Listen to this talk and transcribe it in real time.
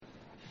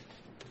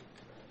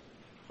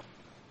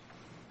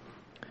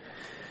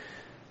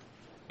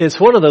It's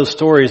one of those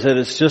stories that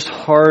it's just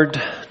hard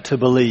to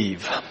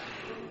believe.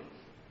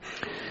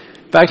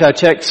 In fact, I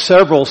checked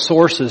several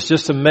sources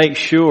just to make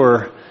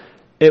sure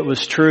it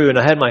was true, and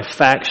I had my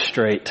facts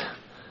straight.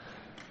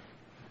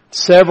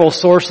 Several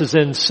sources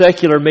in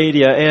secular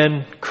media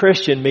and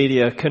Christian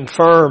media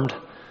confirmed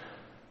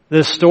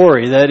this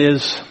story that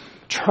is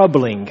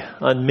troubling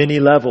on many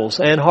levels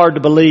and hard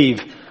to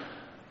believe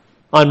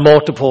on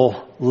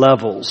multiple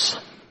levels.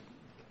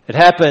 It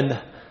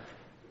happened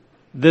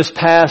this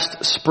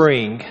past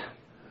spring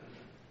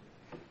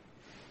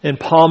in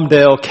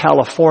Palmdale,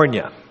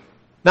 California.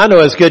 Now I know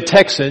as good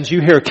Texans, you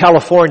hear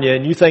California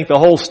and you think the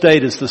whole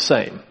state is the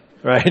same,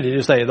 right? And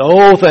you're saying the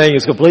whole thing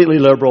is completely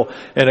liberal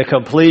and a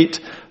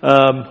complete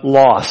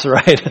loss,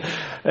 right?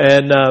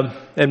 And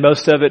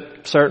most of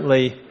it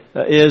certainly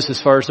is as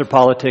far as their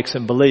politics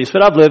and beliefs.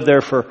 But I've lived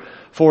there for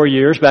 4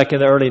 years, back in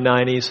the early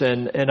 90s,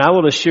 and I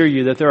will assure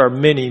you that there are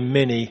many,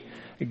 many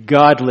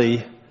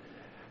godly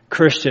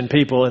Christian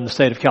people in the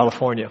state of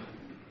California.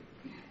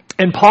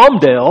 And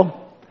Palmdale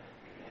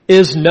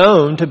is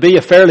known to be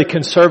a fairly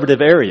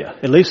conservative area.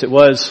 At least it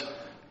was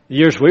the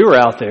years we were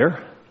out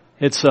there.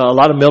 It's a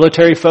lot of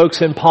military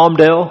folks in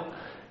Palmdale.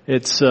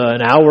 It's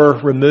an hour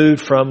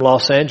removed from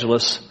Los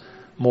Angeles,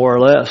 more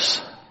or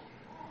less.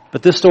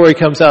 But this story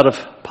comes out of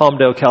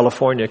Palmdale,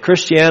 California.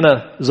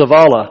 Christiana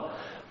Zavala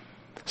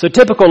is a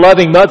typical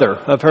loving mother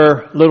of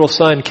her little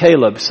son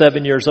Caleb,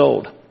 7 years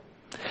old.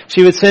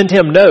 She would send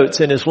him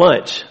notes in his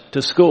lunch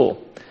to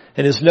school,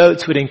 and his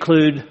notes would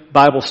include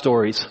Bible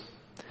stories.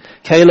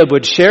 Caleb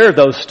would share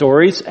those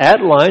stories at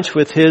lunch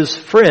with his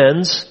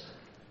friends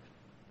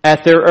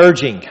at their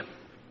urging.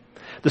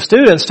 The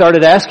students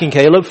started asking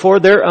Caleb for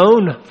their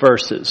own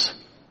verses.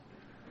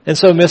 And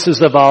so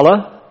Mrs.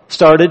 Zavala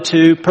started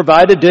to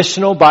provide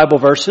additional Bible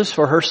verses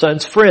for her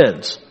son's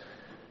friends.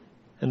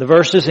 And the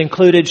verses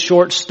included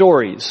short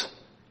stories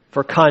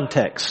for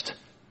context.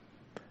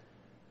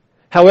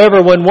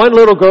 However, when one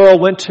little girl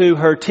went to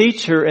her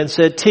teacher and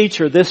said,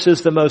 "Teacher, this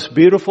is the most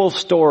beautiful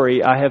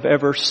story I have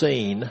ever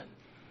seen,"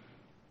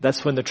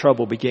 that's when the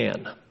trouble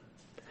began.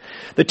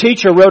 The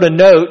teacher wrote a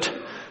note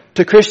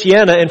to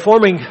Christiana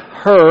informing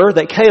her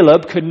that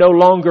Caleb could no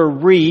longer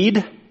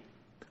read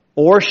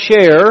or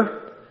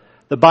share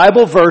the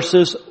Bible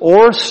verses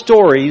or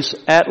stories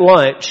at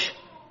lunch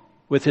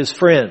with his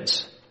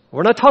friends.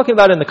 We're not talking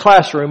about in the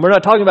classroom. We're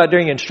not talking about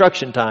during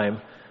instruction time.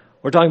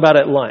 We're talking about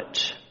at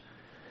lunch.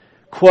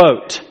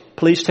 Quote,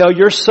 "Please tell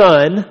your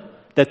son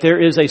that there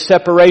is a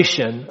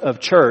separation of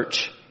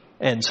church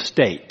and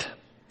state."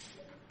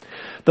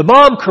 The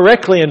mom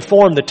correctly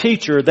informed the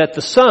teacher that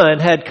the son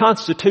had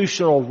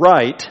constitutional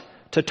right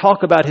to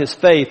talk about his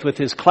faith with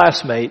his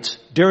classmates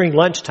during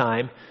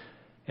lunchtime,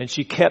 and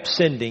she kept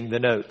sending the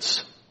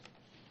notes.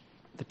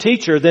 The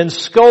teacher then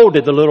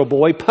scolded the little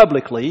boy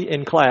publicly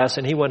in class,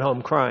 and he went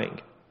home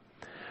crying.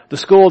 The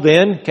school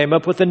then came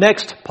up with the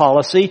next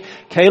policy.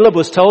 Caleb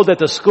was told that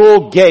the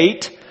school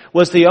gate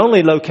was the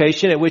only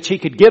location at which he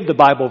could give the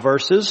Bible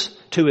verses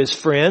to his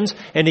friends,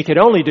 and he could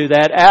only do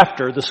that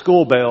after the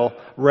school bell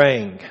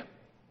rang.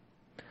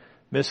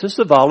 Mrs.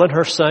 Zavala and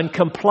her son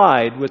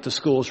complied with the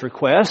school's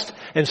request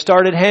and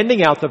started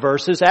handing out the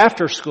verses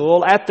after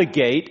school at the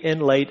gate in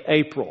late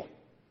April.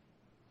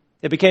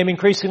 It became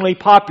increasingly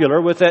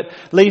popular, with at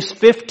least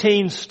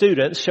 15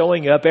 students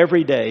showing up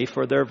every day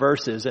for their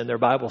verses and their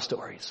Bible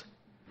stories.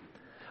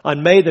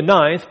 On May the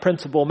 9th,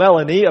 Principal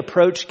Melanie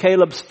approached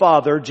Caleb's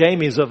father,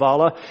 Jamie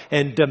Zavala,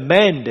 and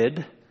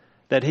demanded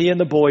that he and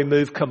the boy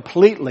move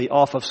completely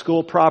off of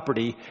school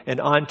property and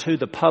onto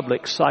the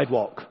public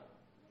sidewalk.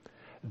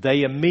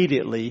 They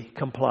immediately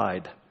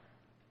complied.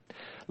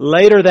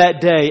 Later that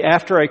day,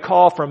 after a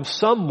call from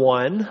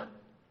someone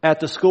at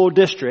the school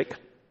district,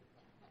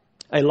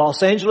 a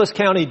Los Angeles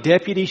County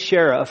deputy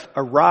sheriff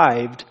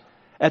arrived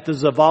at the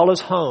Zavala's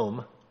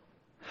home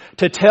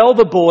to tell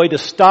the boy to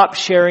stop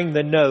sharing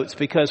the notes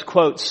because,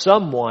 quote,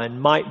 someone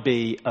might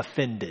be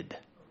offended.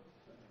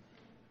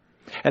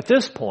 At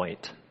this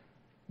point,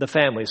 the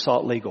family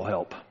sought legal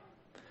help.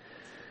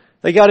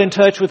 They got in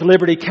touch with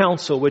Liberty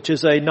Counsel, which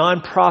is a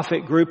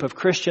nonprofit group of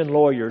Christian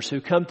lawyers who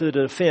come to the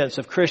defense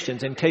of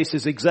Christians in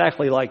cases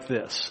exactly like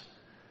this.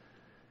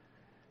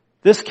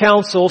 This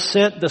counsel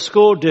sent the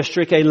school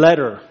district a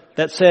letter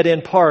that said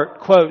in part,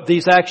 quote,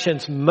 "These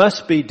actions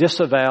must be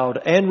disavowed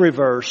and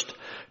reversed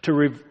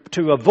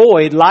to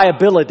avoid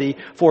liability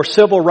for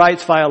civil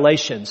rights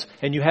violations,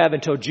 and you have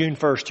until June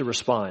 1st to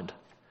respond."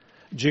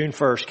 June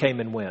 1st came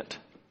and went.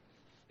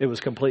 It was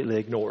completely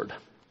ignored.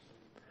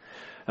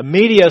 A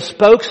media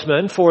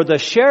spokesman for the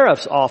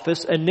sheriff's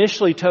office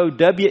initially told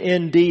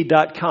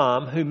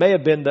WND.com, who may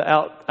have been the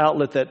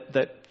outlet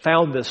that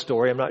found this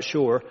story, I'm not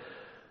sure,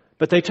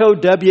 but they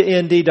told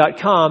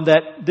WND.com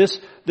that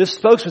this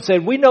spokesman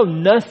said, "We know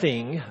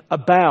nothing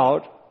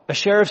about a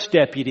sheriff's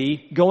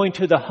deputy going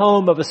to the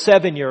home of a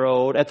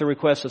 7-year-old at the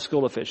request of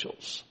school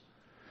officials."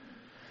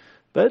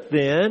 But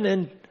then,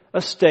 in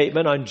a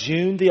statement on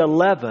June the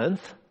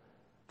 11th,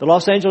 the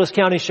Los Angeles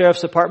County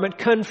Sheriff's Department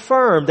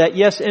confirmed that,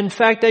 yes, in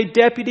fact, a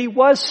deputy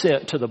was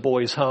sent to the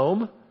boy's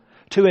home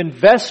to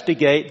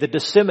investigate the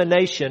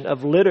dissemination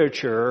of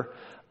literature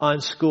on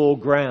school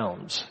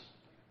grounds.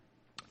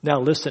 Now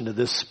listen to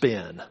this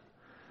spin.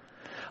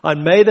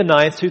 On May the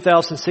 9th,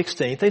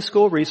 2016, a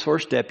school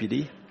resource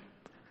deputy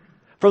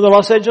from the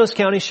Los Angeles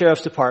County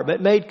Sheriff's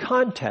Department made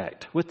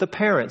contact with the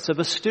parents of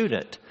a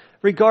student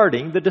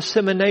regarding the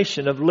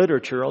dissemination of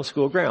literature on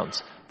school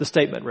grounds. The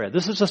statement read.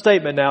 This is a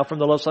statement now from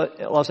the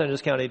Los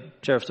Angeles County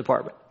Sheriff's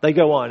Department. They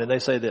go on and they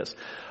say this.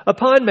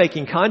 Upon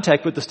making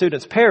contact with the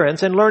student's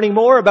parents and learning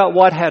more about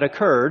what had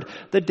occurred,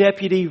 the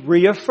deputy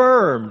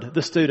reaffirmed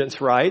the student's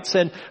rights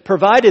and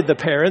provided the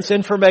parents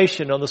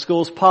information on the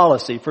school's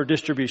policy for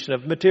distribution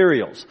of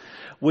materials.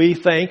 We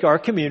thank our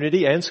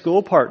community and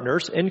school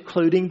partners,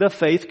 including the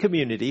faith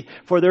community,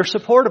 for their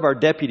support of our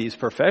deputy's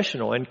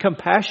professional and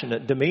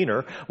compassionate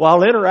demeanor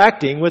while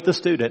interacting with the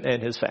student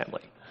and his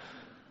family.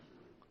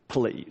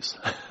 Please.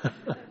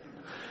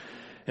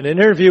 In an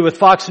interview with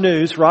Fox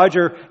News,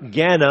 Roger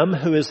Ganem,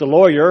 who is the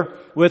lawyer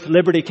with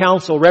Liberty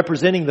Counsel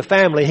representing the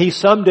family, he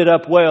summed it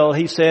up well.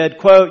 He said,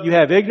 quote, "You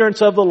have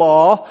ignorance of the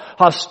law,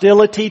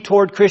 hostility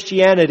toward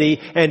Christianity,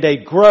 and a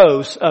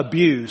gross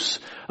abuse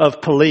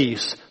of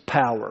police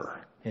power."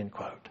 End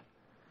quote.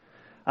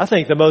 I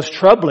think the most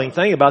troubling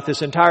thing about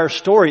this entire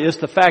story is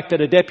the fact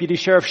that a deputy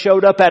sheriff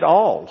showed up at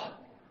all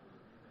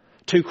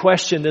to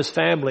question this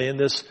family and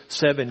this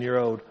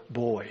 7-year-old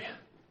boy.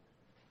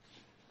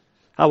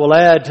 I will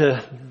add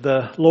to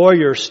the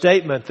lawyer's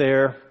statement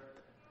there,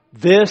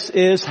 this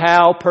is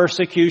how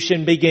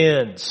persecution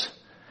begins.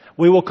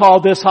 We will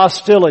call this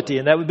hostility,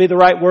 and that would be the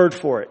right word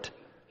for it,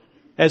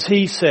 as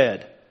he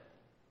said.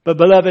 But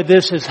beloved,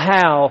 this is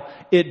how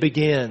it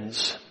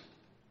begins.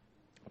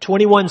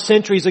 21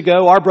 centuries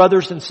ago, our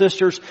brothers and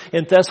sisters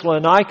in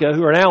Thessalonica,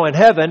 who are now in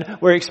heaven,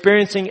 were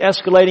experiencing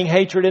escalating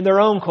hatred in their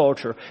own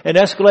culture and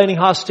escalating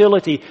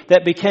hostility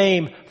that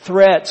became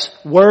threats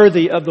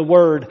worthy of the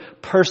word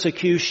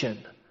persecution.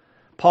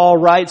 Paul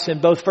writes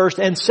in both 1st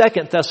and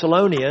 2nd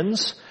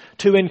Thessalonians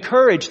to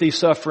encourage these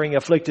suffering,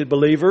 afflicted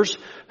believers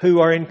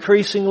who are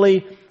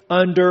increasingly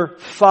under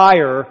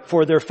fire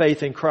for their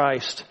faith in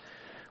Christ.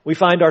 We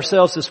find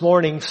ourselves this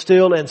morning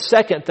still in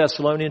 2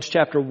 Thessalonians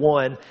chapter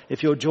 1.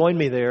 If you'll join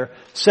me there.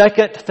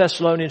 2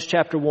 Thessalonians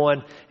chapter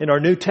 1 in our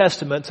New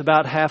Testament. It's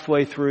about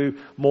halfway through,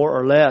 more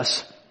or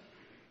less.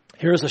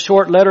 Here's a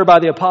short letter by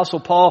the Apostle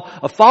Paul,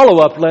 a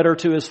follow-up letter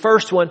to his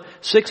first one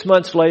 6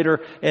 months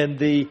later, and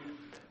the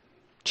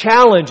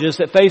challenges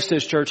that face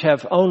this church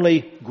have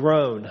only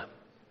grown.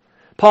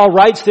 Paul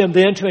writes them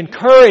then to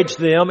encourage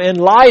them in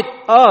light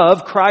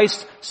of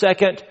Christ's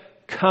second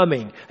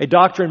coming, a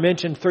doctrine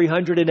mentioned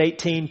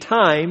 318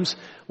 times,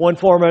 one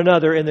form or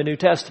another, in the New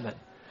Testament.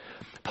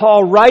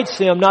 Paul writes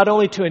them not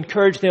only to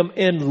encourage them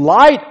in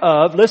light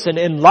of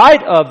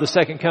the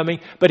second coming,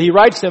 but he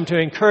writes them to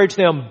encourage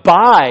them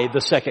by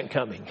the second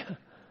coming.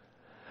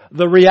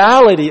 The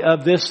reality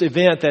of this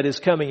event that is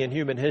coming in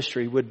human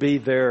history would be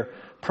their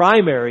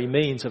primary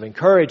means of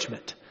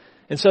encouragement.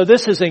 And so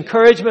this is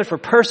encouragement for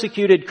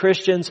persecuted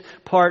Christians,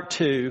 part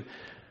 2.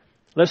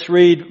 Let's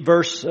read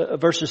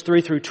verses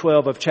 3 through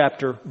 12 of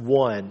chapter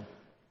 1.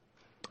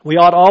 We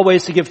ought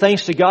always to give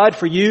thanks to God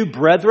for you,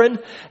 brethren,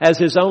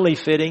 as is only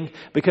fitting,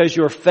 because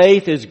your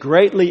faith is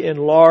greatly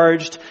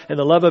enlarged, and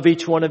the love of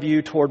each one of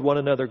you toward one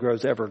another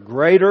grows ever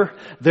greater.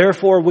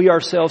 Therefore, we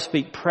ourselves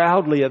speak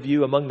proudly of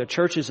you among the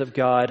churches of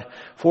God,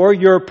 for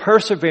your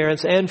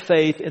perseverance and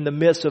faith in the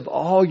midst of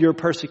all your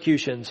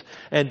persecutions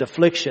and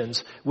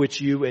afflictions which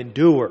you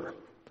endure.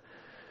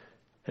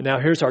 And now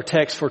here's our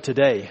text for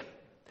today.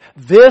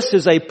 This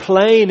is a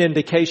plain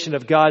indication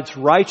of God's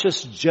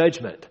righteous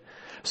judgment,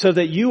 so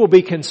that you will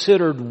be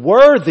considered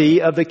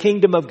worthy of the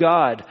kingdom of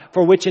God,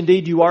 for which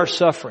indeed you are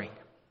suffering.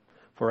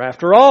 For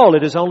after all,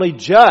 it is only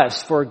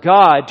just for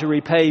God to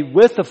repay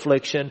with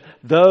affliction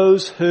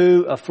those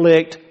who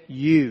afflict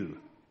you.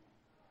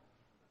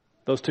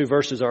 Those 2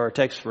 verses are our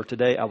text for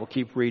today. I will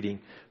keep reading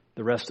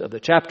the rest of the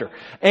chapter.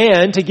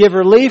 And to give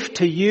relief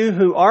to you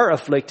who are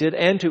afflicted,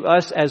 and to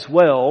us as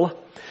well,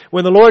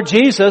 when the Lord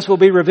Jesus will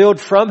be revealed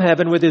from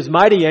heaven with His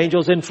mighty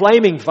angels in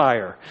flaming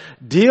fire,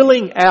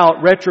 dealing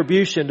out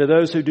retribution to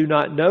those who do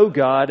not know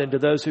God and to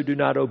those who do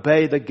not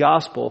obey the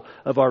gospel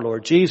of our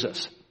Lord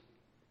Jesus.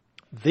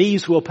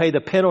 These will pay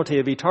the penalty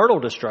of eternal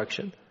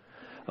destruction,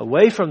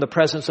 away from the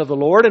presence of the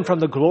Lord and from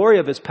the glory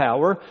of His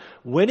power,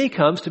 when He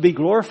comes to be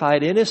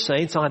glorified in His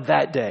saints on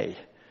that day,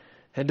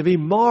 and to be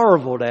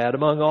marveled at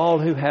among all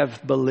who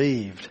have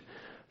believed.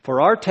 For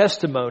our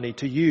testimony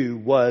to you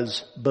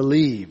was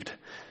believed.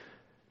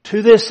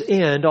 To this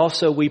end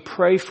also we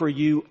pray for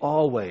you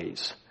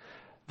always,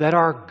 that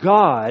our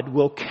God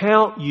will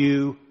count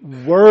you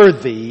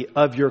worthy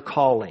of your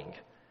calling,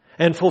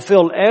 and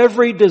fulfill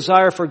every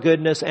desire for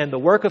goodness and the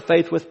work of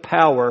faith with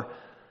power,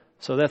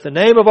 so that the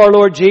name of our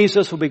Lord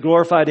Jesus will be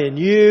glorified in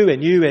you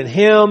and you in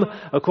Him,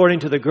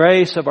 according to the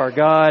grace of our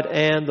God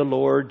and the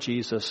Lord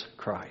Jesus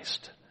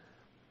Christ.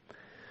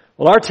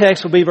 Well, our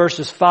text will be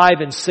verses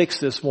 5 and 6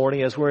 this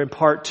morning, as we're in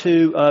part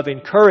 2 of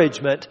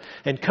encouragement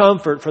and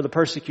comfort for the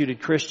persecuted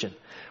Christian.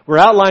 We're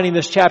outlining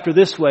this chapter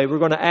this way. We're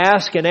going to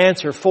ask and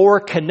answer 4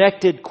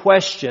 connected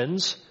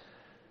questions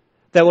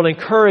that will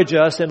encourage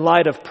us in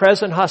light of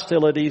present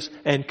hostilities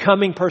and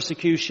coming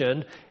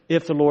persecution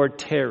if the Lord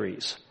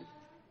tarries.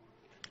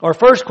 Our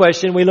first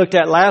question we looked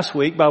at last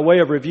week by way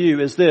of review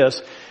is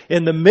this: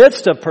 in the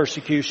midst of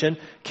persecution,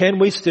 can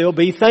we still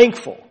be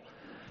thankful?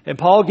 And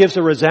Paul gives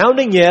a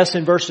resounding yes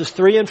in verses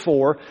 3 and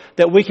 4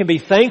 that we can be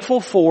thankful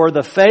for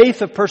the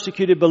faith of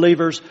persecuted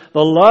believers,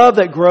 the love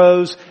that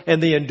grows,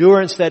 and the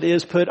endurance that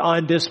is put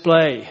on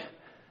display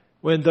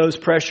when those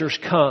pressures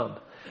come.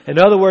 In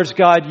other words,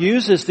 God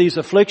uses these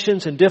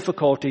afflictions and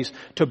difficulties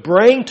to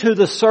bring to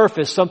the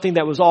surface something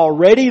that was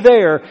already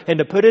there and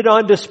to put it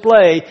on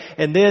display,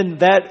 and then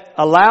that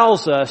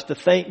allows us to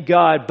thank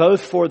God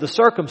both for the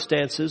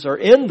circumstances, or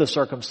in the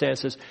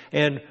circumstances,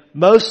 and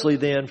mostly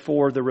then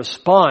for the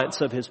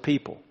response of His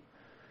people.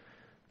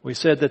 We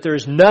said that there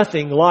is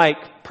nothing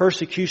like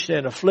persecution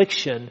and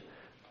affliction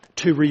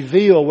to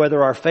reveal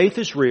whether our faith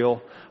is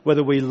real,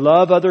 whether we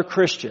love other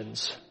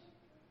Christians.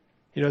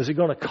 Is it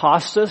going to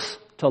cost us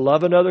to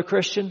love another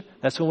Christian?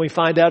 That's when we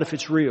find out if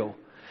it's real.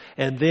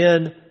 And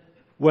then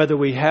whether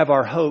we have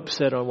our hope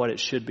set on what it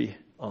should be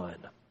on.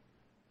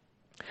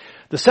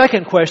 The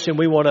second question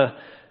we want to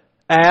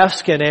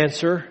ask and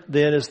answer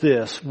then is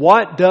this: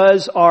 what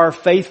does our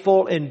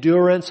faithful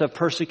endurance of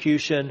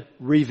persecution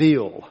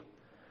reveal?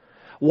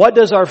 What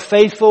does our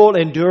faithful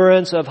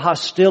endurance of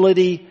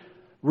hostility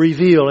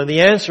reveal? And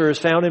the answer is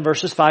found in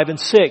verses 5 and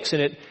 6.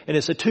 And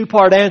it's a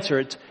 2-part answer.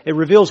 It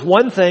reveals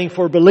one thing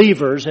for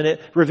believers, and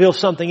it reveals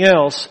something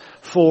else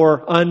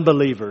for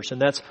unbelievers. And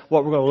that's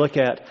what we're going to look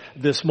at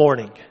this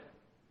morning.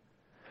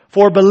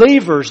 For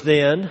believers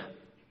then,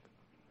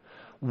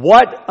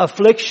 what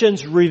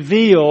afflictions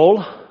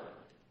reveal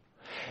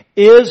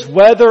is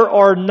whether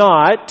or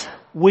not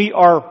we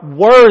are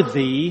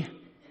worthy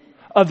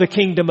of the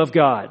kingdom of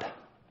God.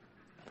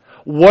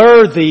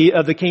 Worthy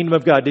of the kingdom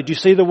of God. Did you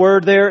see the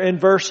word there in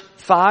verse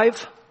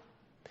 5?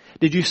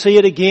 Did you see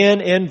it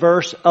again in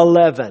verse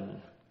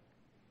 11?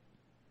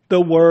 The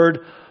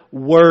word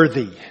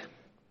worthy.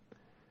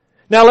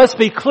 Now let's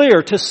be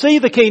clear. To see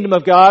the kingdom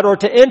of God or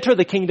to enter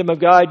the kingdom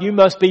of God, you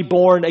must be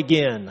born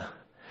again.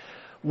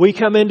 We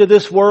come into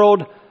this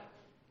world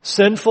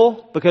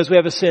sinful because we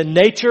have a sin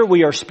nature.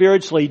 We are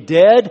spiritually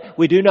dead.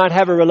 We do not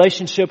have a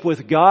relationship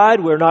with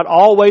God. We're not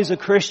always a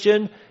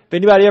Christian. If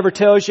anybody ever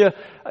tells you,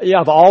 yeah,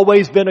 I've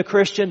always been a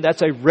Christian,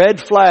 that's a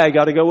red flag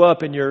got to go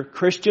up in your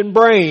Christian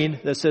brain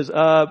that says,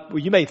 well,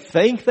 you may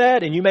think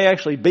that and you may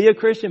actually be a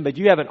Christian, but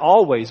you haven't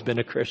always been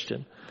a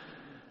Christian.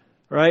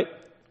 Right?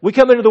 We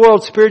come into the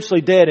world spiritually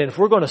dead, and if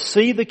we're going to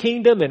see the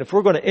kingdom and if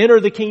we're going to enter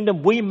the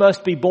kingdom, we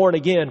must be born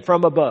again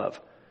from above.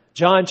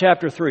 John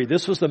chapter 3.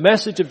 This was the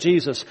message of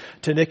Jesus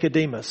to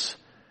Nicodemus.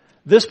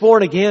 This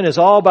born again is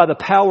all by the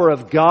power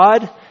of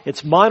God.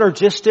 It's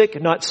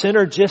monergistic, not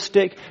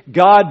synergistic.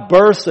 God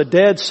births a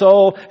dead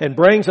soul and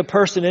brings a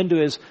person into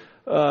His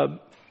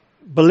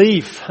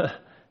belief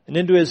and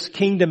into His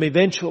kingdom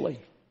eventually.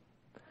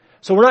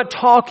 So we're not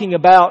talking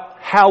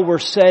about how we're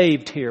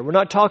saved here. We're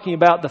not talking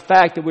about the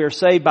fact that we are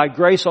saved by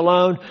grace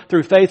alone,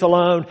 through faith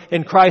alone,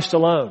 in Christ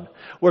alone.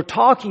 We're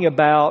talking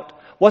about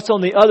what's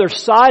on the other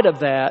side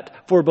of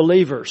that for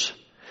believers,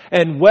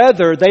 and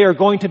whether they are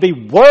going to be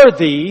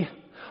worthy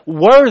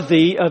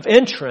of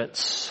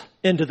entrance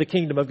into the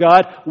kingdom of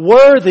God,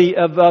 worthy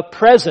of a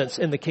presence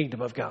in the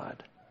kingdom of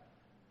God.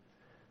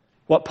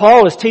 What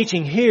Paul is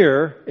teaching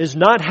here is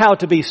not how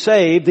to be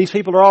saved. These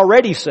people are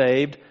already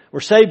saved. We're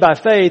saved by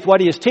faith.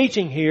 What he is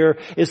teaching here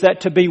is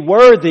that to be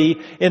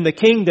worthy in the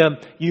kingdom,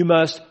 you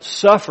must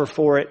suffer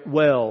for it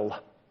well.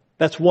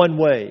 That's one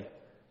way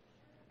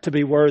to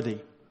be worthy.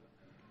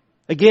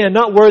 Again,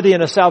 not worthy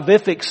in a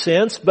salvific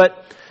sense,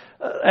 but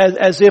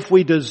as if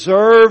we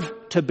deserve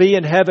to be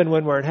in heaven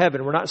when we're in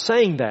heaven. We're not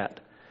saying that.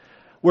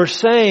 We're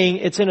saying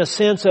it's in a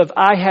sense of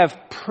I have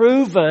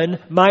proven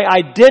my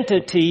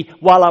identity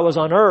while I was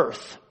on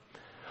earth.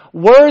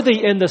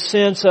 Worthy in the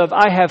sense of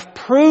I have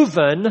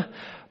proven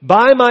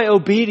by my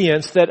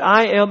obedience that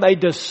I am a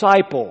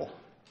disciple.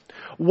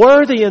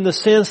 Worthy in the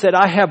sense that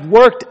I have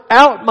worked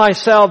out my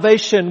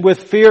salvation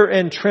with fear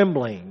and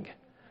trembling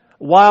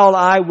while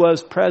I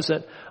was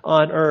present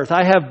on earth.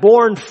 I have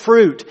borne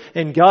fruit,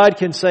 and God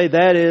can say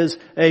that is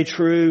a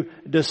true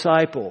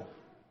disciple.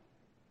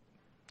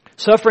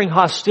 Suffering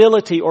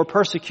hostility or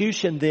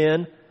persecution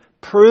then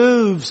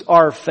proves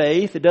our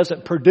faith. It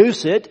doesn't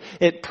produce it.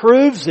 It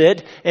proves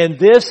it, and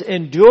this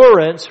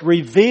endurance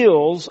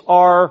reveals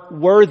our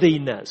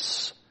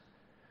worthiness.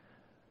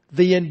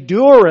 The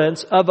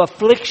endurance of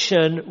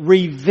affliction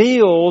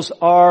reveals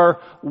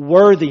our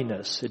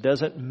worthiness. It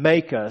doesn't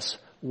make us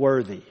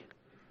worthy.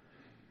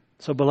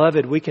 So,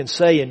 beloved, we can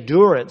say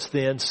endurance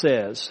then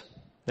says,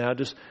 now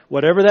just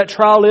whatever that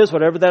trial is,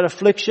 whatever that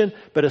affliction,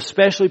 but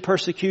especially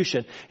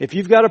persecution. If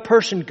you've got a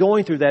person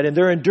going through that and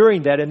they're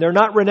enduring that and they're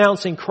not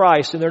renouncing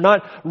Christ and they're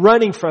not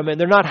running from it and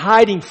they're not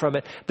hiding from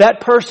it, that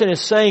person is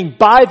saying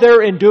by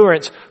their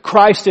endurance,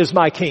 Christ is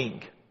my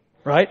King.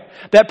 Right?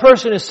 That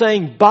person is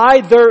saying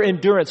by their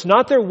endurance,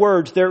 not their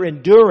words, their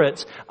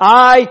endurance,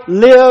 I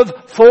live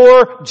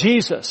for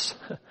Jesus.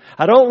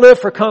 I don't live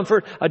for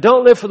comfort. I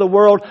don't live for the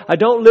world. I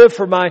don't live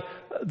for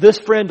this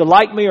friend to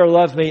like me or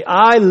love me.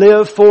 I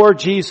live for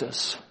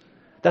Jesus.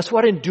 That's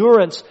what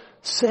endurance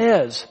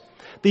says.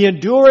 The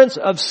endurance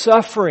of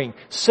suffering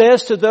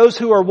says to those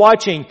who are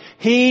watching,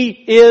 He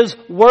is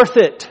worth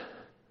it.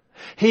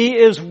 He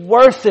is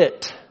worth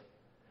it.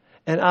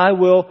 And I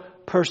will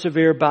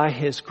persevere by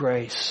His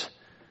grace.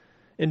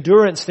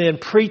 Endurance then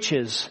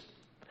preaches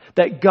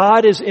that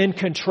God is in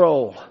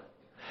control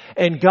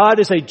and God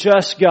is a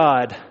just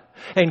God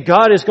and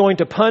God is going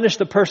to punish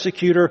the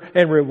persecutor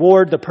and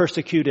reward the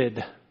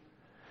persecuted.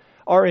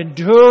 Our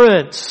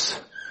endurance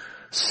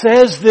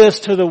says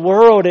this to the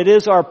world. It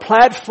is our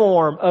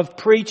platform of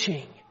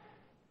preaching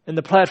and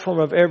the platform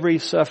of every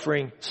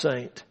suffering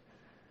saint.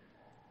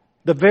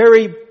 The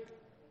very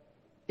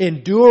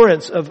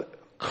endurance of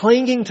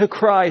clinging to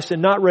Christ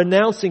and not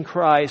renouncing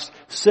Christ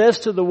says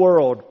to the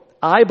world,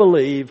 I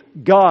believe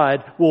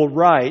God will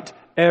right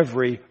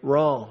every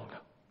wrong.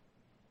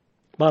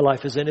 My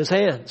life is in His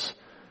hands.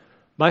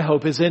 My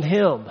hope is in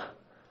Him.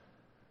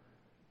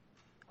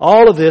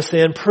 All of this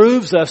then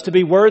proves us to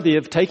be worthy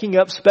of taking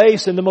up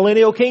space in the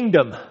millennial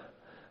kingdom,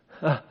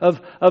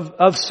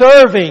 of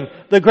serving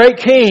the great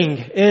King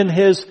in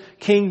His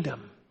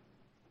kingdom.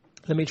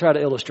 Let me try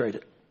to illustrate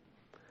it.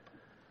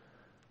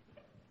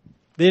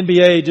 The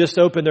NBA just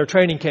opened their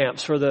training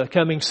camps for the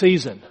coming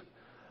season.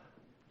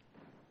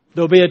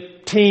 There'll be a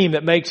team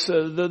that makes,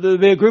 there'll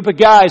be a group of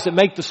guys that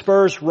make the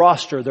Spurs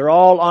roster. They're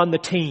all on the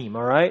team,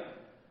 all right?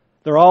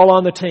 They're all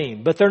on the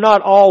team, but they're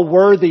not all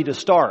worthy to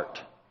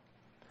start.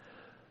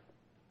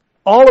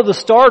 All of the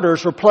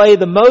starters will play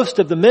the most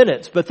of the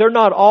minutes, but they're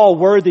not all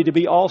worthy to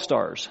be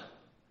all-stars.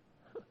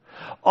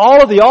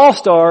 All of the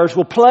all-stars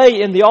will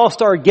play in the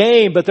all-star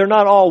game, but they're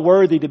not all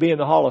worthy to be in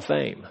the Hall of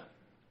Fame.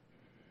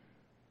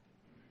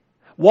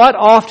 What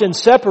often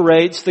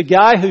separates the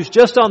guy who's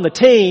just on the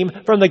team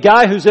from the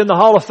guy who's in the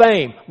Hall of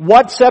Fame?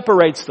 What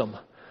separates them?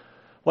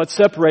 What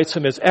separates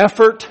them is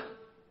effort,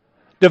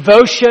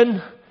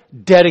 devotion,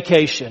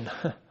 dedication.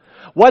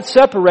 What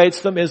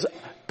separates them is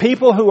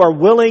people who are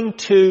willing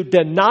to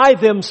deny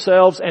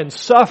themselves and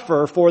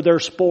suffer for their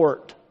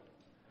sport.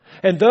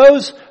 And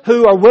those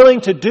who are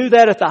willing to do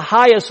that at the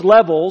highest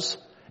levels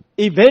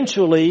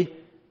eventually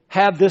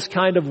have this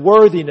kind of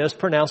worthiness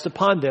pronounced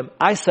upon them.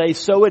 I say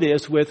so it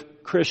is with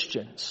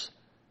Christians.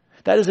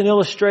 That is an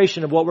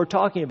illustration of what we're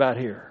talking about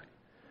here.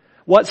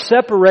 What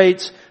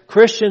separates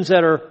Christians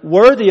that are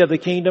worthy of the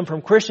kingdom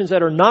from Christians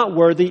that are not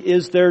worthy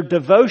is their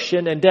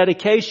devotion and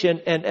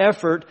dedication and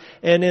effort,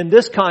 and in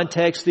this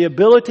context, the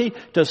ability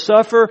to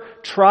suffer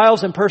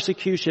trials and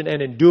persecution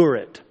and endure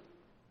it.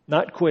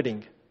 Not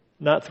quitting,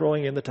 not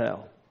throwing in the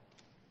towel.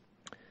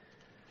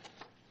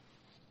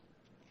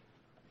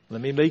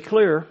 Let me be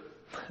clear.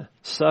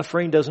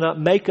 Suffering does not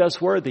make us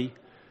worthy.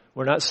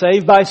 We're not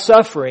saved by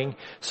suffering.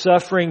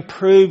 Suffering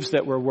proves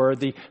that we're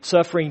worthy.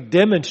 Suffering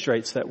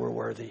demonstrates that we're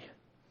worthy.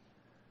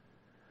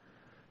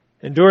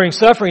 Enduring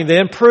suffering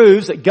then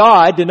proves that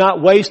God did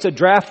not waste a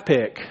draft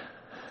pick.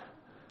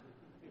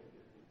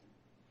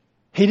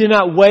 He did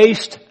not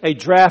waste a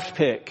draft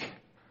pick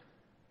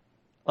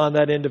on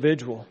that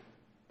individual.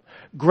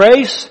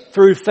 Grace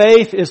through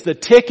faith is the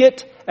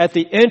ticket at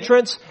the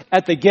entrance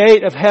at the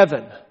gate of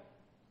heaven.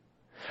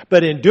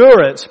 But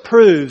endurance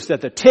proves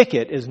that the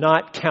ticket is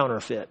not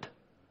counterfeit.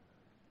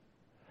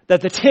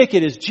 That the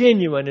ticket is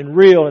genuine and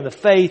real and the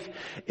faith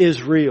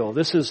is real.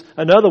 This is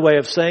another way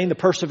of saying the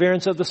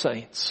perseverance of the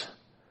saints.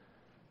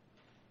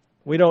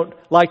 We don't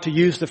like to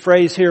use the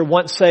phrase here,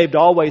 once saved,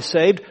 always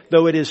saved,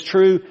 though it is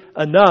true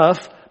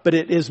enough, but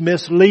it is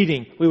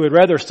misleading. We would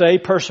rather say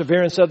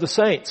perseverance of the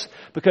saints,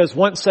 because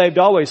once saved,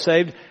 always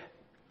saved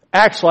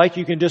acts like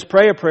you can just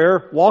pray a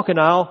prayer, walk an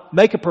aisle,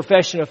 make a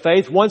profession of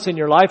faith once in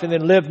your life, and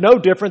then live no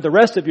different the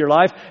rest of your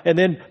life, and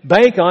then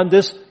bank on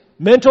this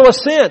mental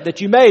assent that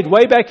you made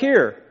way back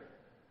here.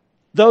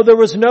 Though there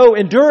was no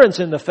endurance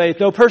in the faith,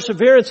 no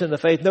perseverance in the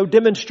faith, no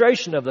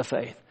demonstration of the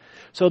faith.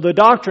 So the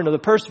doctrine of the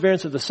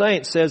perseverance of the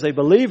saints says a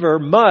believer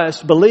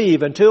must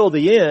believe until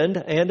the end,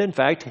 and in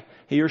fact,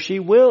 he or she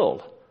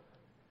will,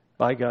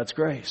 by God's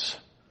grace.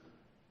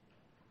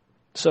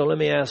 So let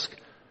me ask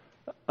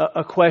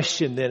a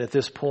question then at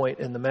this point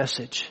in the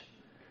message.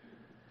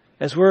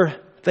 As we're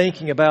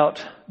thinking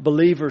about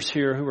believers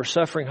here who are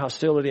suffering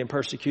hostility and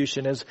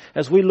persecution,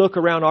 as we look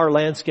around our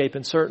landscape,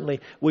 and certainly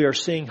we are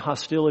seeing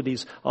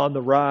hostilities on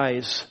the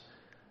rise,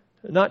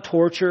 not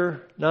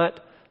torture,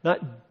 not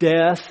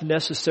death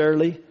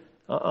necessarily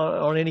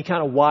on any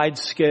kind of wide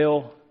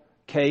scale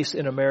case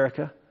in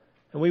America.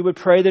 And we would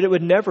pray that it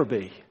would never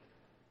be.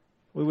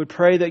 We would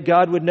pray that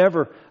God would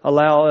never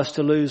allow us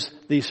to lose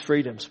these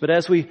freedoms. But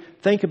as we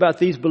think about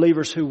these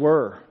believers who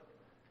were,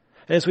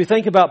 and as we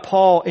think about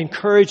Paul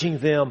encouraging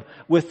them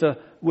with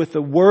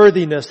the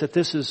worthiness that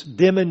this is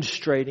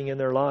demonstrating in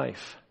their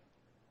life,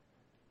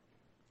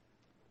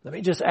 let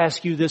me just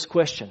ask you this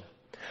question.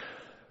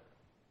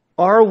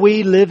 Are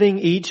we living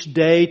each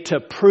day to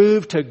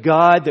prove to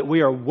God that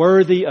we are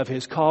worthy of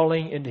His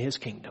calling into His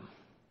kingdom?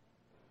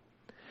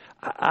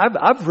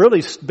 I've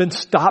really been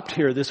stopped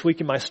here this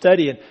week in my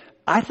study, and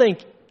I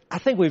think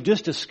we've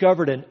just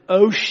discovered an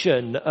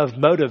ocean of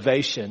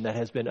motivation that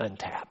has been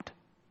untapped.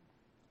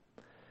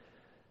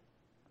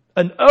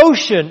 An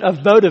ocean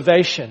of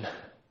motivation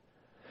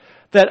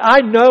that I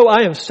know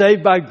I am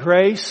saved by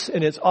grace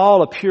and it's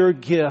all a pure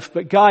gift.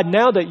 But God,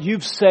 now that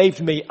you've saved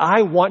me,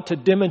 I want to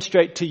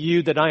demonstrate to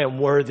you that I am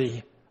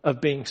worthy of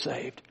being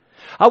saved.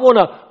 I want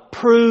to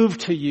prove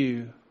to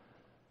you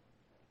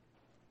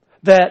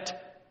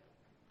that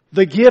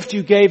the gift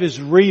you gave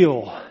is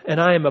real and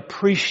I am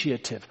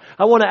appreciative.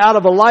 I want to, out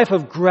of a life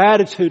of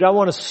gratitude, I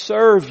want to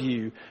serve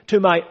you to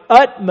my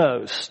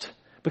utmost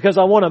because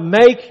I want to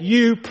make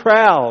you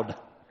proud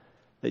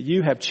that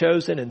you have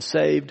chosen and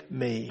saved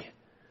me.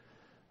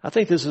 I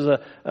think this is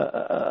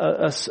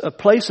a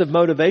place of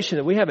motivation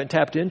that we haven't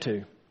tapped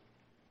into.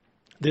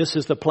 This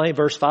is the plain,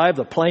 verse 5,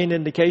 the plain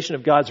indication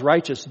of God's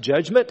righteous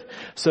judgment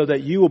so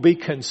that you will be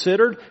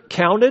considered,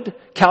 counted,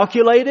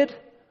 calculated,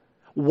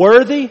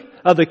 worthy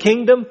of the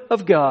kingdom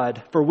of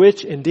God for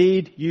which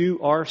indeed you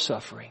are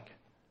suffering.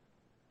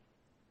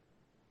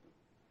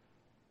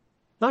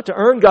 Not to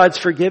earn God's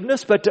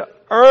forgiveness, but to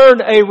earn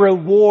a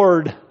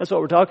reward. That's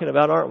what we're talking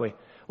about, aren't we?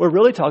 We're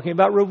really talking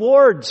about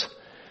rewards.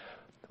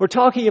 We're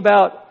talking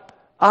about,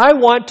 I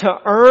want to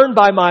earn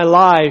by my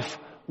life,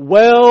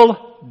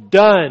 well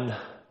done,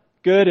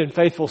 good and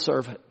faithful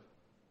servant.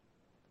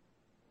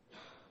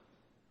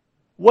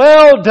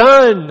 Well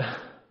done.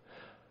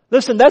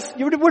 Listen,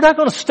 we're not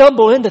going to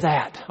stumble into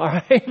that, all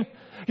right?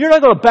 You're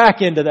not going to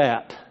back into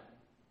that.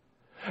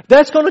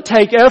 That's going to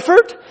take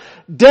effort,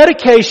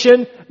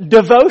 dedication,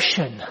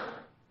 devotion.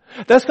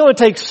 That's going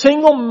to take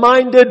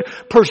single-minded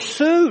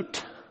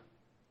pursuit.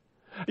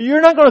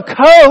 You're not going to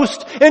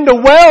coast into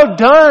well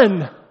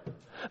done,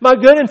 my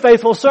good and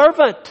faithful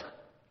servant.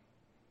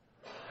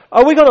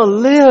 Are we going to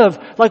live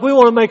like we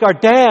want to make our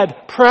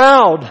dad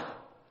proud?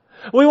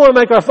 We want to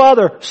make our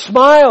father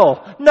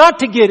smile, not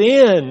to get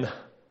in,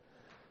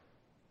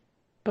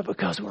 but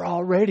because we're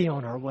already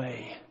on our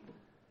way.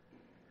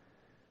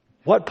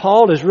 What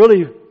Paul is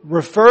really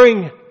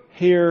referring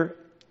here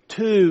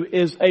to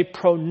is a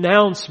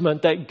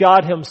pronouncement that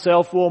God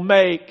Himself will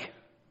make.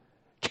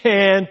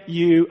 Can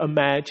you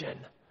imagine?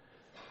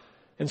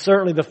 And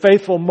certainly the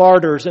faithful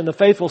martyrs and the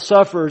faithful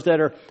sufferers that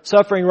are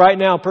suffering right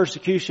now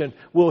persecution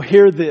will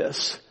hear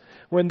this.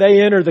 When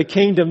they enter the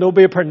kingdom, there will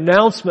be a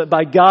pronouncement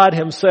by God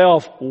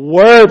Himself,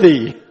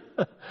 worthy,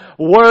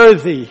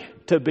 worthy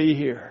to be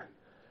here.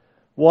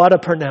 What a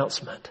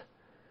pronouncement.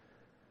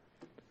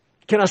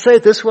 Can I say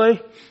it this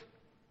way?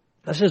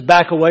 Let's just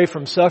back away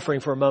from suffering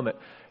for a moment.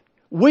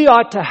 We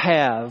ought to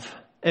have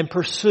and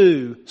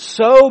pursue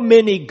so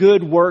many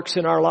good works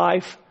in our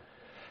life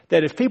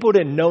that if people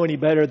didn't know any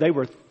better, they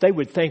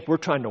would think we're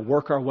trying to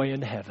work our way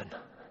into heaven.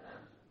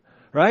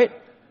 Right?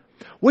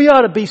 We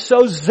ought to be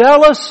so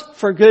zealous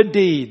for good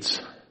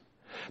deeds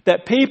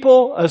that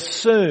people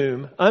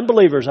assume,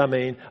 unbelievers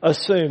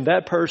assume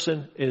that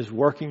person is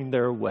working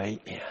their way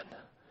in.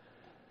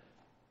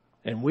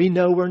 And we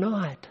know we're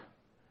not.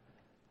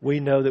 We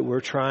know that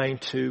we're trying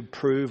to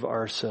prove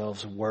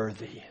ourselves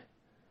worthy.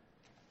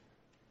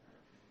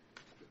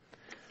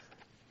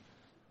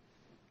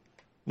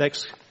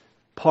 Next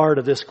part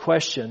of this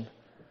question.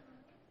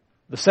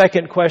 The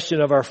second question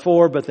of our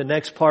four, but the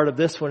next part of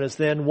this one is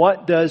then,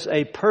 what does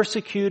a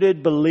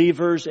persecuted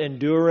believer's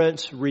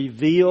endurance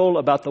reveal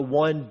about the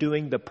one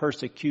doing the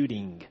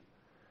persecuting?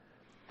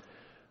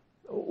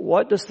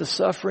 What does the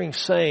suffering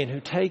saint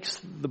who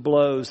takes the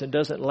blows and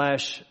doesn't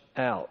lash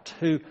out,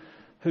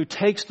 who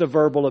takes the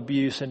verbal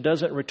abuse and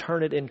doesn't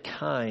return it in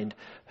kind,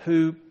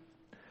 who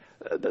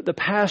the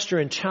pastor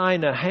in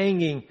China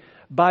hanging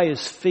by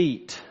his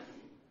feet,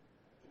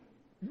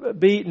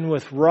 beaten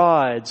with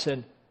rods,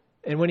 and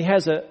when he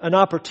has an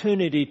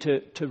opportunity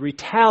to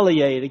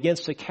retaliate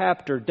against a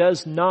captor,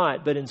 does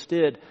not, but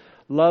instead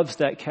loves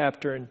that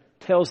captor and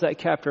tells that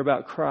captor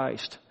about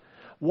Christ.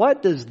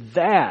 What does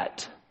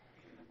that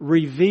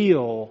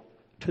reveal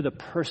to the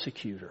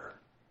persecutor?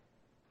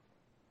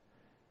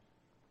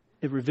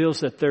 It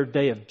reveals that their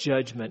day of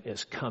judgment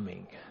is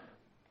coming.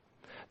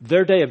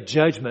 Their day of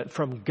judgment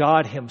from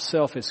God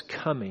Himself is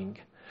coming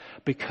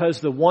because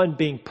the one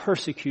being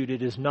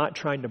persecuted is not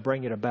trying to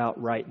bring it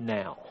about right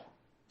now.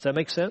 Does that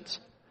make sense?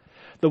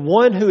 The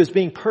one who is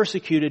being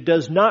persecuted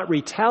does not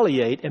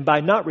retaliate, and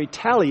by not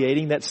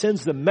retaliating, that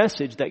sends the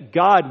message that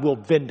God will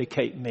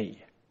vindicate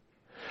me.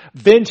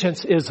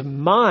 Vengeance is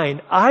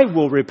mine, I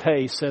will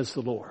repay, says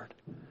the Lord.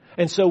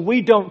 And so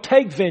we don't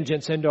take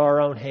vengeance into our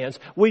own hands.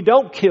 We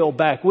don't kill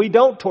back. We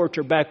don't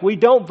torture back. We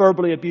don't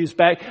verbally abuse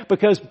back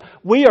because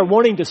we are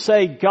wanting to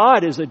say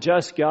God is a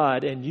just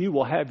God and you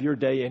will have your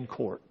day in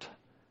court,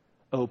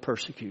 O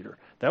persecutor.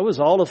 That was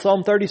all of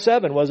Psalm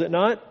 37, was it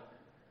not?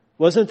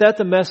 Wasn't that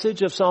the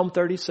message of Psalm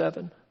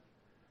 37?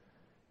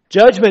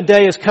 Judgment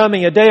day is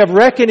coming. A day of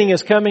reckoning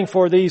is coming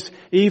for these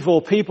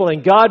evil people,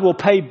 and God will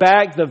pay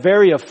back the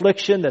very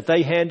affliction that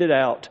they handed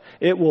out.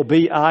 It will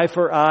be eye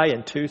for eye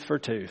and tooth for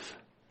tooth.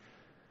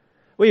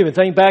 We even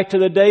think back to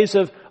the days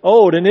of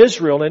old in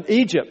Israel and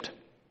Egypt.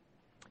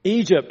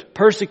 Egypt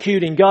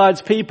persecuting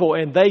God's people,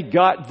 and they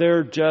got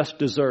their just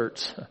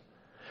deserts.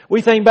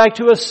 We think back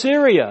to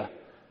Assyria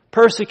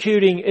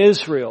persecuting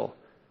Israel,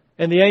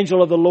 and the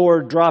angel of the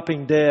Lord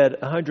dropping dead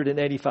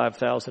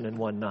 185,000 in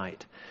one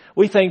night.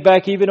 We think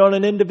back even on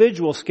an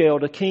individual scale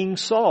to King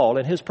Saul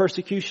and his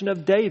persecution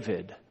of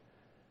David,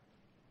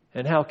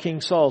 and how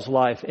King Saul's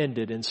life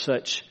ended in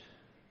such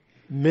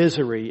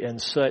misery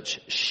and such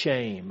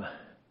shame.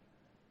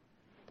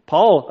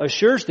 Paul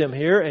assures them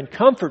here and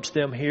comforts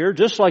them here,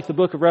 just like the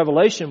book of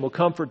Revelation will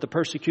comfort the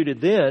persecuted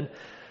then.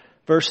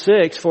 Verse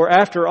 6, for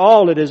after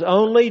all it is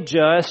only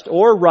just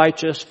or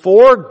righteous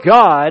for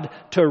God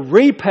to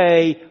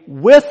repay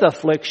with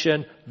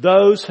affliction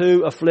those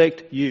who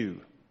afflict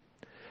you.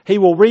 He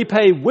will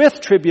repay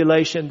with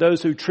tribulation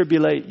those who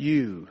tribulate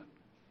you.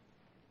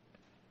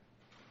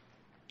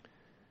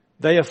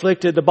 They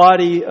afflicted the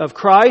body of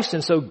Christ,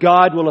 and so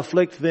God will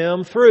afflict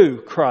them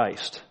through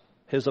Christ,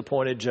 His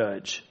appointed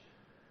judge.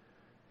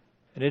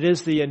 And it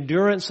is the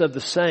endurance of the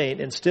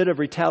saint instead of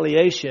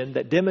retaliation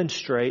that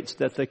demonstrates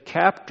that the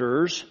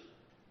captors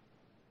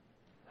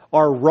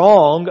are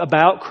wrong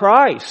about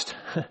Christ,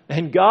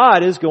 and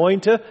God is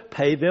going to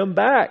pay them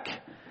back.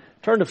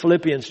 Turn to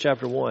Philippians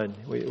chapter 1.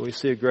 We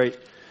see a great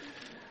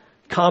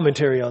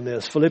commentary on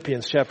this.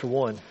 Philippians chapter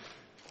 1.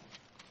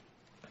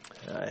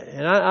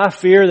 And I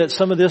fear that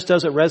some of this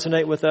doesn't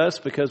resonate with us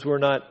because we're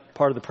not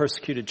part of the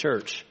persecuted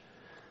church.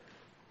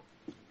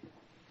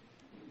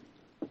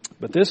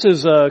 But this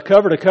is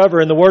cover to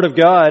cover in the Word of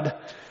God.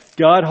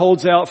 God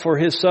holds out for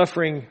His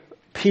suffering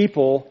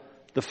people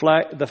the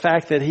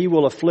fact that He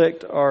will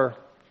afflict our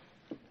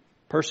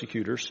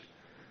persecutors.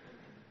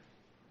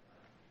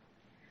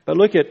 But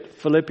look at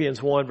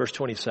Philippians 1 verse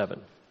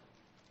 27.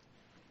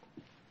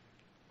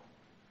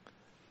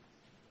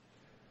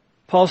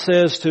 Paul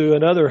says to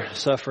another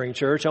suffering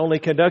church, only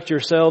conduct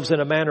yourselves in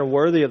a manner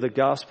worthy of the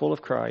gospel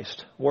of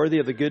Christ, worthy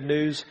of the good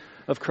news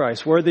of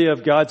Christ, worthy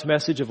of God's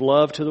message of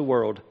love to the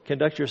world.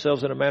 Conduct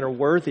yourselves in a manner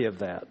worthy of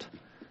that.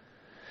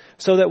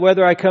 So that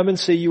whether I come and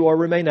see you or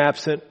remain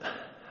absent,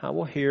 I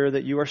will hear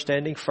that you are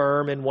standing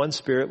firm in one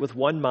spirit with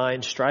one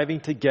mind, striving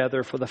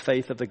together for the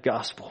faith of the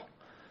gospel.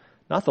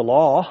 Not the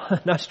law,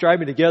 not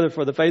striving together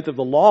for the faith of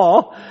the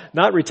law,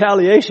 not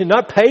retaliation,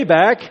 not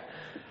payback,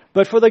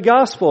 but for the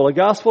gospel, a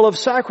gospel of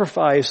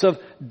sacrifice, of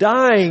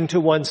dying to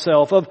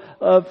oneself,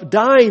 of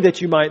dying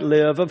that you might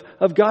live,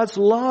 of God's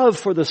love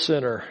for the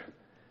sinner.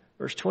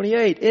 Verse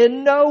 28,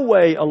 in no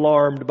way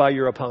alarmed by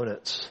your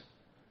opponents.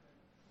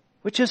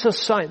 Which is a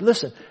sign.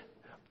 Listen,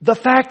 the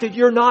fact that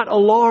you're not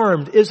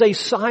alarmed is a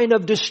sign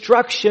of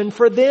destruction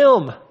for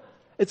them.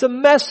 It's a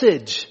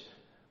message.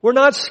 We're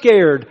not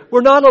scared.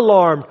 We're not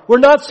alarmed. We're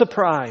not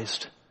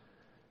surprised.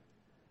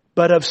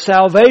 But of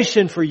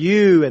salvation for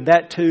you, and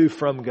that too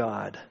from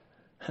God.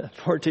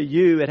 For to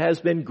you it has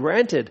been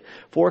granted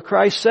for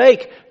Christ's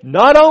sake,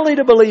 not only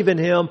to believe in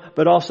Him,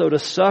 but also to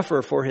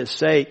suffer for His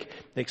sake,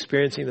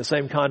 experiencing the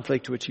same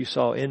conflict which you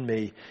saw in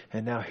me,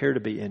 and now here to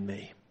be in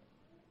me.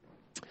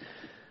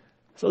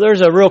 So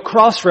there's a real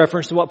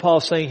cross-reference to what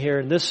Paul's saying here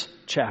in this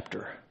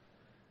chapter.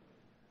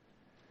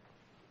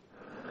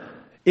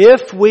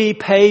 If we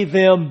pay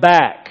them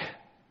back,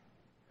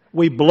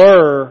 we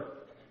blur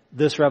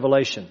this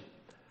revelation.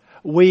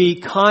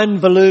 We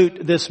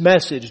convolute this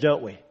message,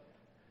 don't we?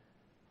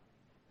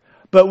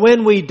 But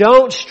when we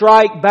don't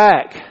strike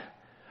back,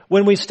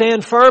 when we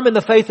stand firm in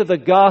the faith of the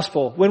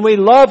gospel, when we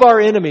love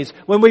our enemies,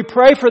 when we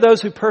pray for those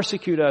who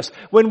persecute us,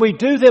 when we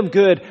do them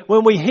good,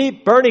 when we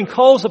heap burning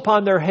coals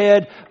upon their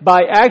head by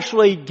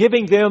actually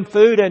giving them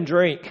food and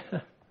drink,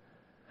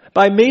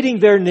 by meeting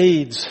their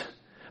needs,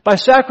 by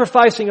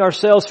sacrificing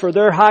ourselves for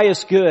their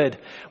highest good,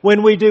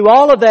 when we do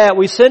all of that,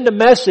 we send a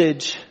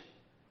message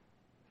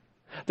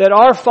that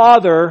our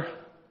Father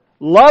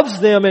loves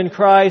them in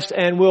Christ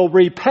and will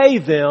repay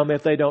them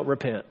if they don't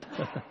repent.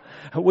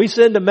 We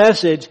send a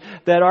message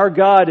that our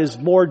God is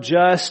more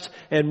just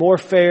and more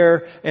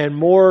fair and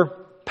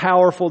more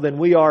powerful than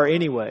we are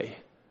anyway.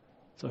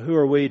 So who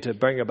are we to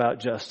bring about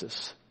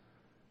justice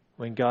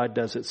when God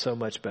does it so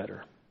much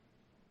better?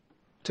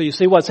 So you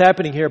see what's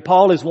happening here.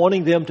 Paul is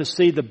wanting them to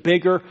see the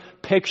bigger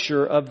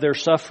picture of their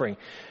suffering.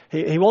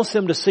 He wants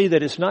them to see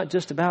that it's not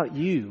just about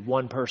you,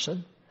 one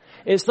person.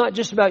 It's not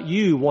just about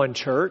you, one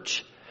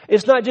church.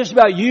 It's not just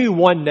about you,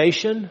 one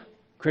nation,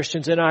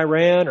 Christians in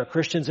Iran or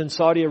Christians in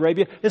Saudi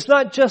Arabia. It's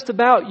not just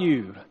about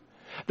you.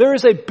 There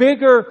is a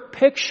bigger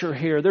picture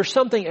here. There's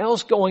something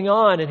else going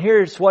on, and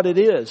here's what it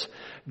is.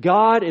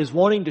 God is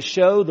wanting to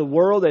show the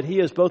world that He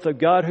is both a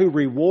God who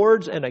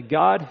rewards and a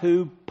God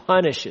who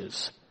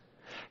punishes.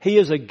 He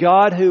is a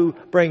God who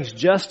brings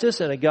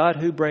justice and a God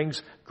who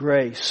brings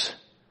grace.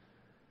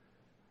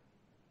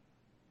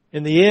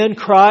 In the end,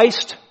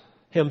 Christ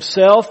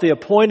Himself, the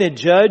appointed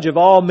judge of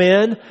all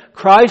men,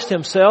 Christ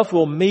Himself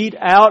will mete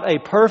out a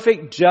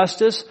perfect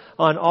justice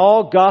on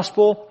all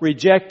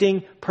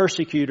gospel-rejecting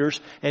persecutors,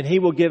 and He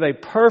will give a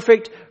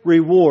perfect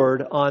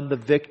reward on the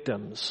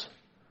victims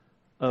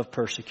of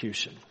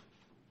persecution.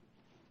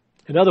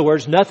 In other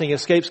words, nothing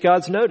escapes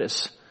God's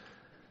notice.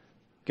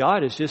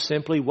 God is just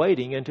simply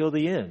waiting until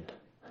the end.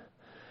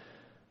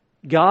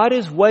 God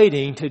is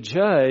waiting to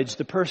judge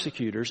the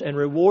persecutors and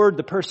reward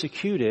the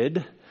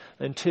persecuted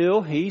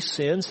until He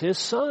sends His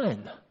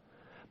Son.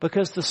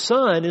 Because the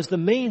Son is the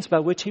means by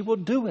which He will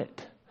do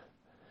it.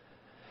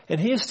 And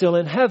He is still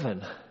in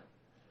heaven.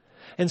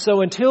 And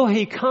so until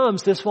He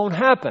comes, this won't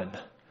happen.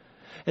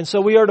 And so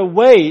we are to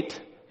wait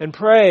and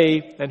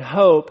pray and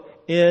hope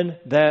in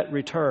that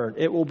return.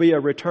 It will be a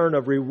return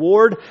of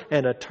reward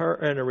and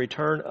a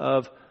return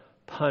of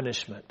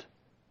punishment.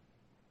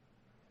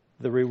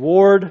 The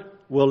reward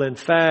will in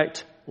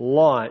fact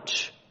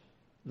launch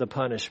the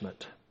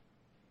punishment.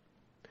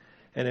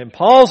 And in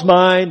Paul's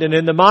mind and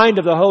in the mind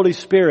of the Holy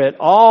Spirit,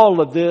 all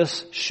of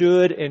this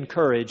should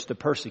encourage the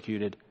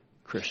persecuted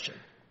Christian.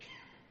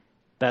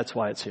 That's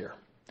why it's here.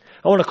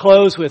 I want to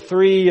close with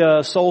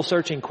 3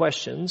 soul-searching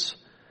questions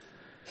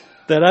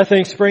that I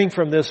think spring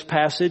from this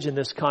passage and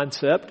this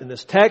concept and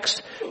this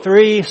text.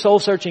 3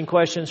 soul-searching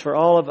questions for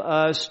all of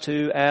us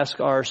to ask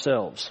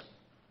ourselves.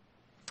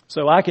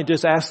 So I can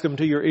just ask them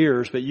to your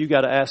ears, but you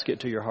got to ask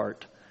it to your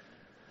heart.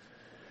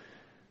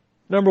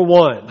 Number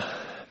 1.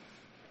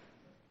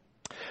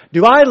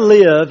 Do I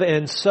live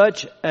in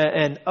such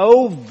an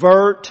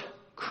overt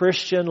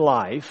Christian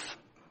life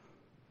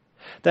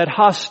that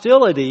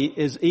hostility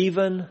is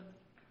even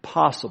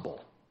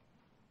possible?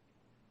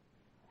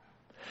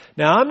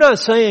 Now, I'm not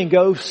saying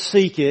go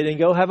seek it and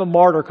go have a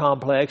martyr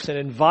complex and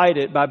invite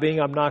it by being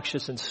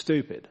obnoxious and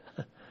stupid.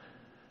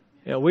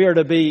 You know, we are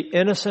to be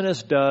innocent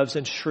as doves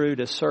and shrewd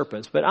as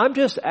serpents. But I'm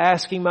just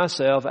asking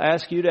myself,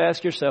 ask you to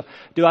ask yourself,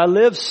 do I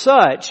live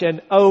such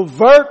an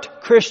overt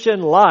Christian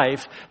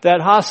life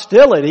that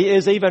hostility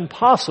is even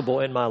possible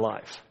in my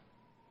life?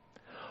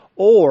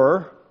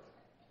 Or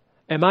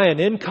am I an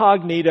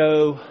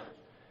incognito,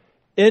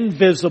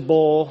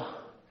 invisible,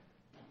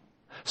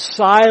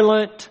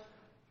 silent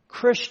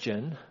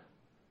Christian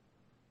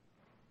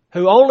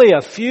who only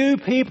a few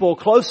people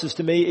closest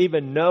to me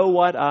even know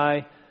what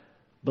I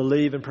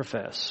believe and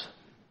profess?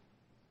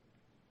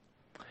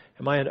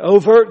 Am I an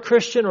overt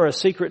Christian or a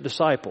secret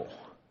disciple?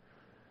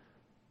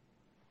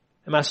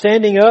 Am I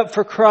standing up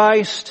for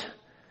Christ,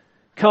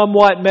 come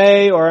what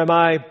may, or am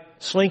I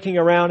slinking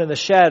around in the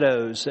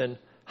shadows and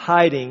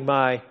hiding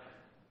my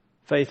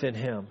faith in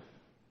Him?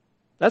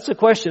 That's a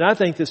question I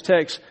think this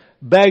text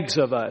begs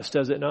of us,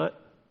 does it not?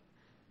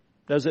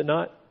 Does it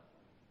not?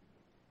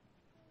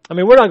 I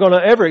mean, we're not going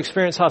to ever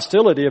experience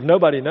hostility if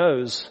nobody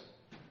knows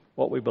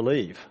what we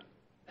believe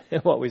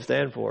and what we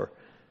stand for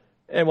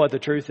and what the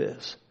truth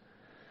is.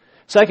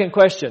 Second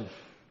question.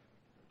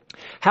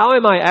 How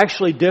am I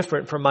actually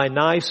different from my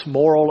nice,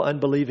 moral,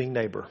 unbelieving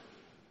neighbor?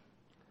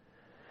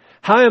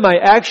 How am I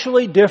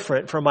actually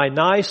different from my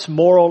nice,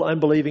 moral,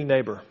 unbelieving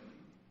neighbor?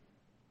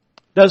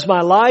 Does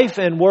my life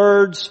and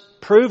words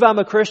prove I'm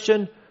a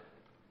Christian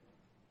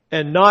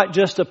and not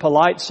just a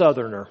polite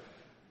Southerner?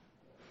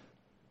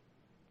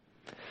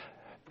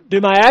 Do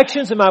my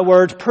actions and my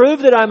words prove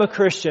that I'm a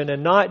Christian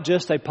and not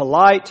just a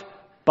polite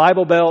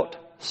Bible Belt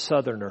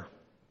Southerner?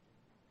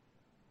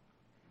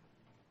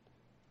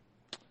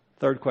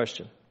 Third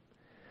question.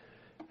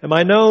 Am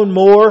I known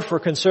more for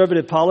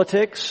conservative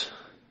politics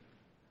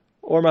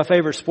or my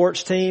favorite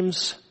sports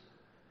teams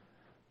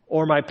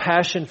or my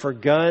passion for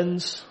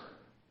guns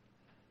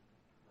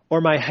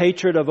or my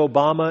hatred of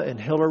Obama and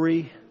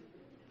Hillary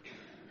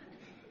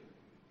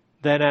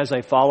than as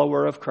a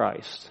follower of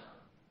Christ?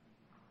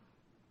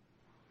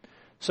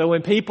 So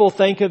when people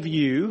think of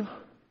you,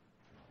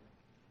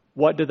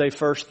 what do they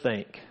first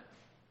think?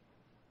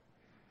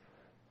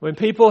 When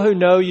people who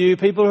know you,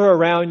 people who are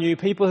around you,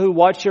 people who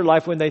watch your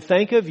life, when they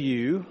think of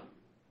you,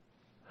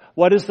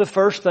 what is the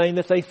first thing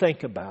that they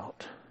think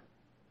about?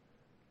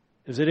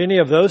 Is it any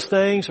of those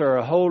things or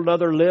a whole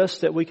other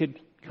list that we could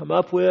come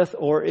up with?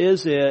 Or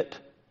is it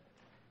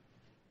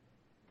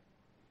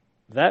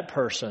that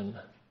person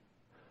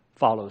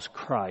follows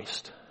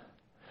Christ?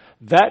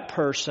 That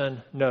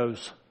person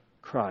knows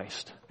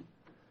Christ.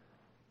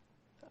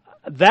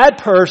 That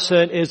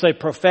person is a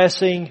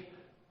professing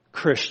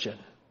Christian.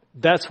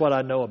 That's what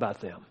I know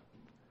about them.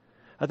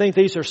 I think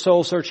these are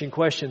soul-searching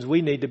questions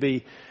we need to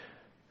be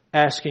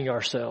asking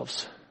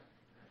ourselves.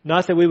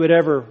 Not that we would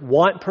ever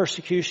want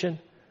persecution,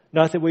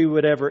 not that we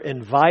would ever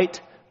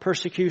invite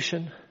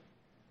persecution.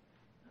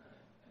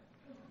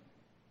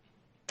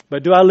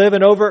 But do I live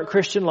an overt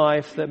Christian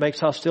life that makes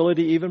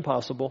hostility even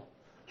possible?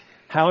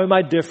 How am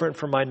I different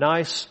from my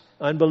nice,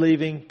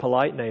 unbelieving,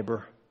 polite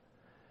neighbor?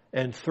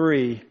 And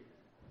 3,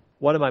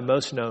 what am I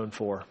most known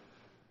for?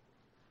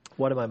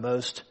 What am I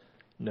most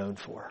known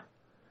for?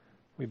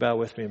 We bow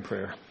with me in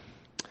prayer.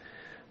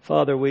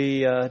 Father,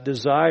 we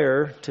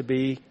desire to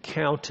be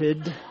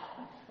counted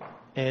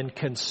and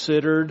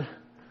considered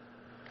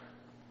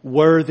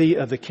worthy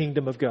of the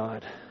kingdom of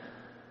God,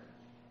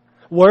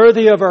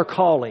 worthy of our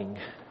calling,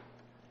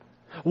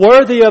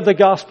 worthy of the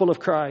gospel of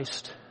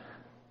Christ.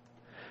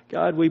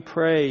 God, we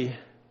pray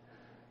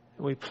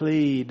and we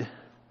plead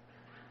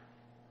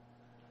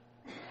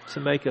to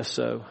make us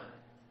so.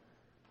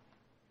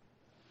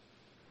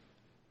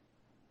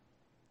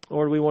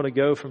 Lord, we want to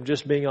go from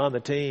just being on the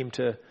team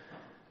to,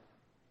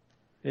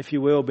 if you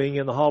will, being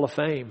in the Hall of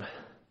Fame.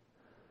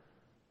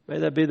 May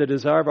that be the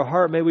desire of our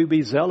heart. May we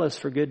be zealous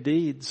for good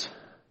deeds.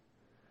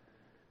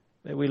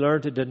 May we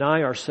learn to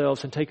deny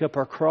ourselves and take up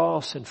our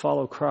cross and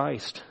follow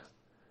Christ,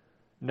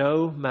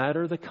 no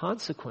matter the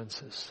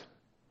consequences.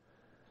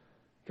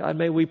 God,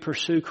 may we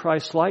pursue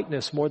Christ's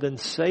likeness more than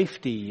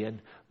safety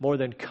and more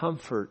than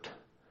comfort,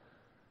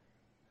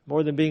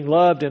 more than being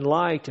loved and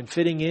liked and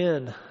fitting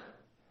in.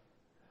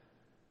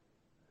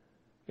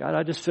 God,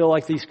 I just feel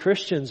like these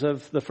Christians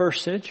of the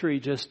first century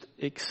just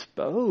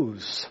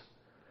expose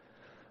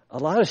a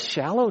lot of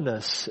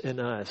shallowness in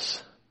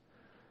us,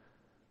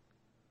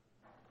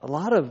 a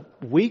lot of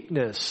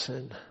weakness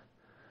and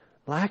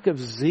lack of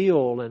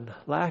zeal and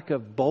lack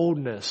of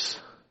boldness.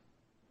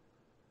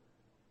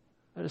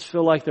 I just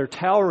feel like they're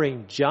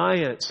towering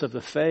giants of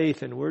the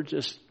faith and we're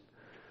just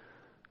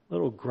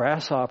little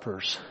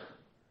grasshoppers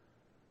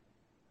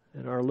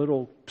in our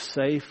little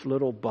safe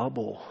little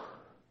bubble.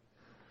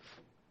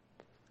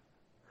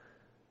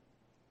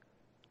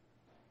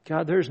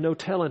 God, there's no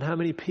telling how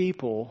many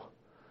people,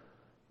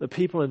 the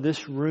people in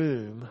this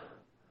room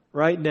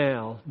right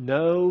now,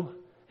 know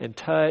and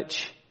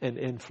touch and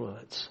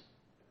influence.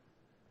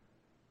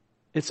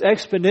 It's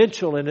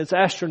exponential and it's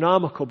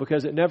astronomical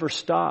because it never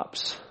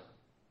stops.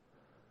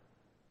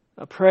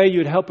 I pray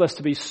you'd help us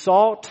to be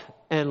salt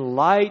and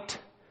light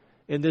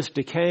in this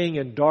decaying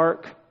and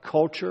dark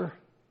culture.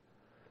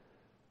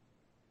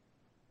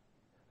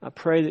 I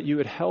pray that you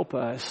would help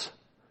us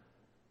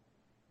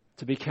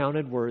to be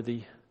counted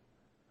worthy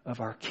of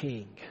our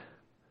King.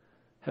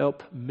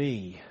 Help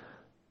me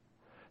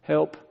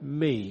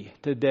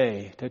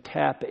today to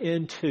tap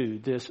into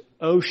this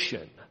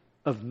ocean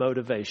of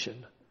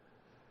motivation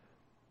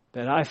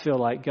that I feel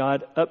like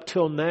God up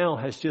till now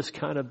has just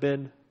kind of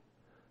been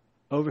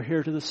over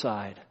here to the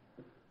side.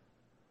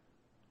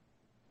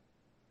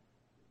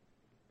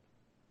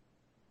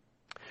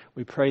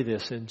 We pray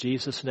this in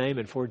Jesus' name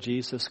and for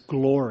Jesus'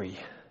 glory.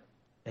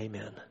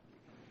 Amen.